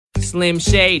Slim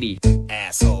Shady.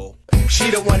 Asshole.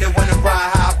 She the one that wanna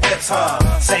ride high whips,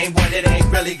 huh? Same one that ain't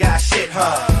really got shit,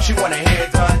 huh? She want her hair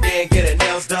done, then get her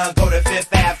nails done. Go to Fifth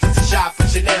Ave, just a shot for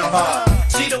Chanel, huh?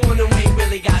 She the one who ain't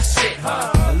really got shit,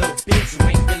 huh? A little bitch who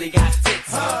ain't really got tits,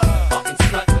 huh? Fucking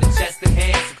slut with a chest and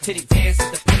hands, some titty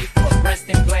dances to pay for a breast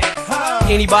implant, huh?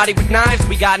 Anybody with knives,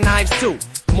 we got knives too.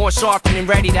 More sharpened and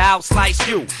ready to outslice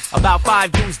you. About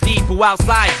 5 dudes deep who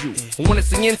outside you. Who wanna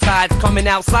see insides coming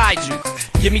outside you.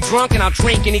 Get me drunk and I'll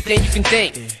drink anything you can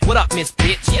think. What up, Miss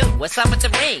Bitch? Yo, what's up with the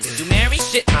ring? You married?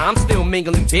 Shit, nah, I'm still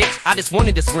mingling, bitch. I just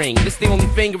wanted this ring. This the only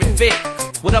finger it fit.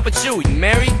 What up with you? You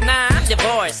married? Nah, I'm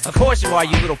divorced. Of course you are,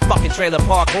 you little fucking trailer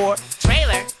park whore.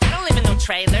 Trailer? I don't live in no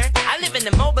trailer. I live in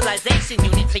the mobilization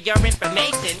unit for your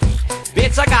information.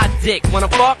 Bitch, I got dick. Wanna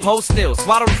fuck? Hold still.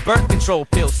 Swallow this birth control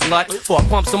pill, slut. Before I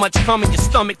pump so much cum in your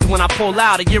stomach that when I pull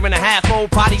out, a 1.5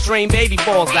 old potty trained baby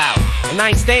falls out. And I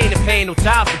ain't staying and paying no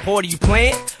child support. Are you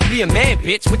playing? Be a man,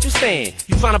 bitch. What you saying?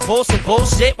 You tryna pull some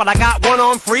bullshit while I got one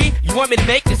on free? You want me to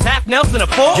make this half Nelson a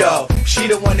full? Yo, she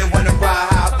the one that wanna ride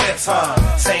high whips,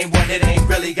 huh? Same one that ain't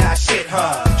really got shit,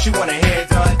 huh? She want her hair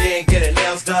done, then get her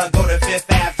nails done. Go to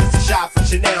Fifth Ave, just a shot for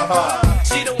Chanel, huh?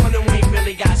 She the one who ain't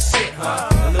really got shit, huh?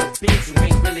 A little bitch who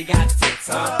ain't really got tits,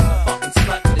 huh? A fucking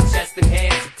slut with a chest and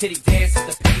hands, some titty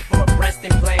dances to pay for a breast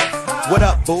implant. What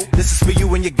up, boo? This is for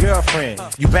you and your girlfriend.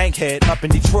 You bankhead up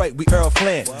in Detroit, we Earl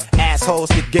Flynn.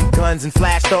 Assholes get guns and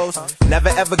flash those. Never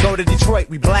ever go to Detroit,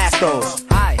 we blast those.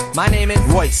 Hi, my name is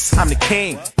Royce, I'm the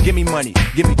king. Give me money,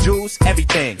 give me jewels,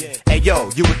 everything. Hey yo,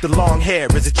 you with the long hair,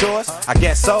 is it yours? I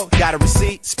guess so. Got a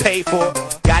receipt, it's paid for.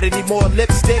 Got any more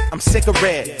lipstick? I'm sick of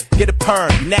red. Get a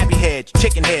perm, you nappy head,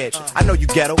 chicken head. I know you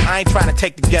ghetto, I ain't trying to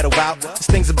take the ghetto out. There's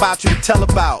things about you to tell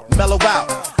about, mellow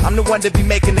out. I'm the one that be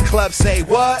making the club say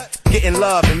what? Getting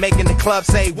love and making the club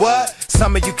say what?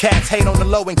 Some of you cats hate on the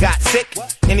low and got sick.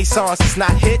 Any songs that's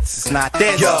not hits, it's not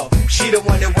this. Yo, she the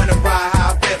one that wanna ride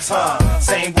high whips, huh?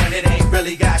 Same one that ain't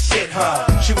really got shit,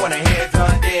 huh? She want her hair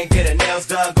done, then get her nails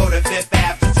done. Go to Fifth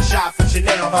Ave, just a shot for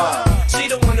Chanel, huh? She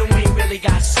the one who ain't really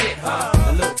got shit, huh?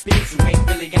 A little bitch who ain't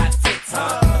really got tits,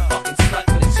 huh? A fucking slut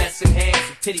with a chest and hands,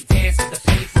 some titty dances to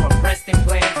pay for a breast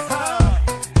implant.